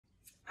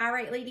All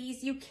right,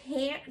 ladies, you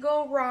can't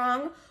go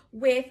wrong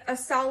with a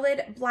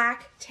solid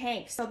black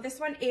tank. So this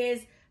one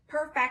is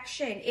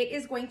perfection. It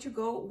is going to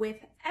go with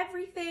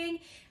everything.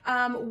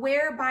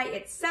 Wear by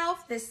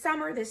itself this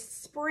summer, this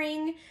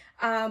spring,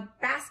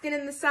 basking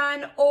in the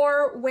sun,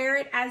 or wear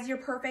it as your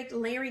perfect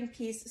layering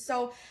piece.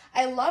 So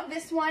I love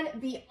this one.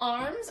 The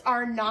arms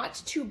are not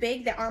too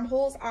big. The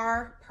armholes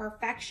are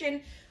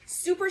perfection.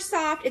 Super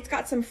soft. It's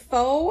got some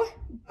faux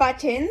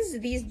buttons.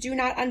 These do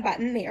not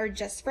unbutton. They are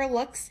just for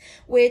looks,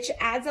 which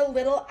adds a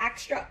little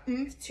extra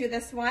oomph to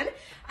this one.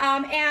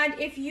 And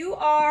if you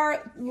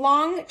are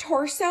long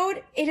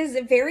torsoed, it is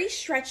very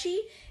stretchy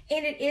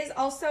and it is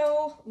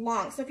also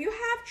long. So if you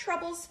have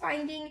troubles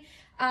finding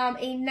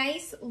a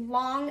nice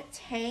long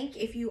tank,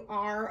 if you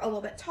are a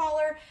little bit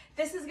taller,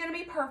 this is gonna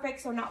be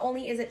perfect. So not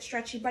only is it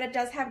stretchy, but it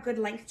does have good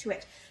length to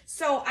it.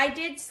 So I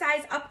did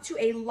size up to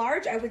a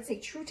large. I would say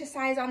true to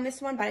size on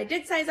this one, but I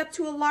did size up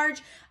to a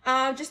large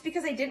just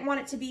because I didn't want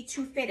it to be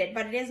too fitted,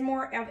 but it is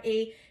more of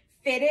a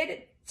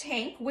fitted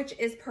tank, which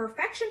is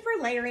perfection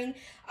for layering.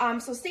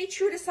 So stay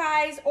true to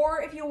size,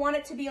 or if you want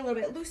it to be a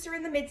little bit looser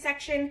in the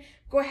midsection,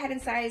 go ahead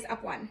and size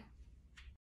up one.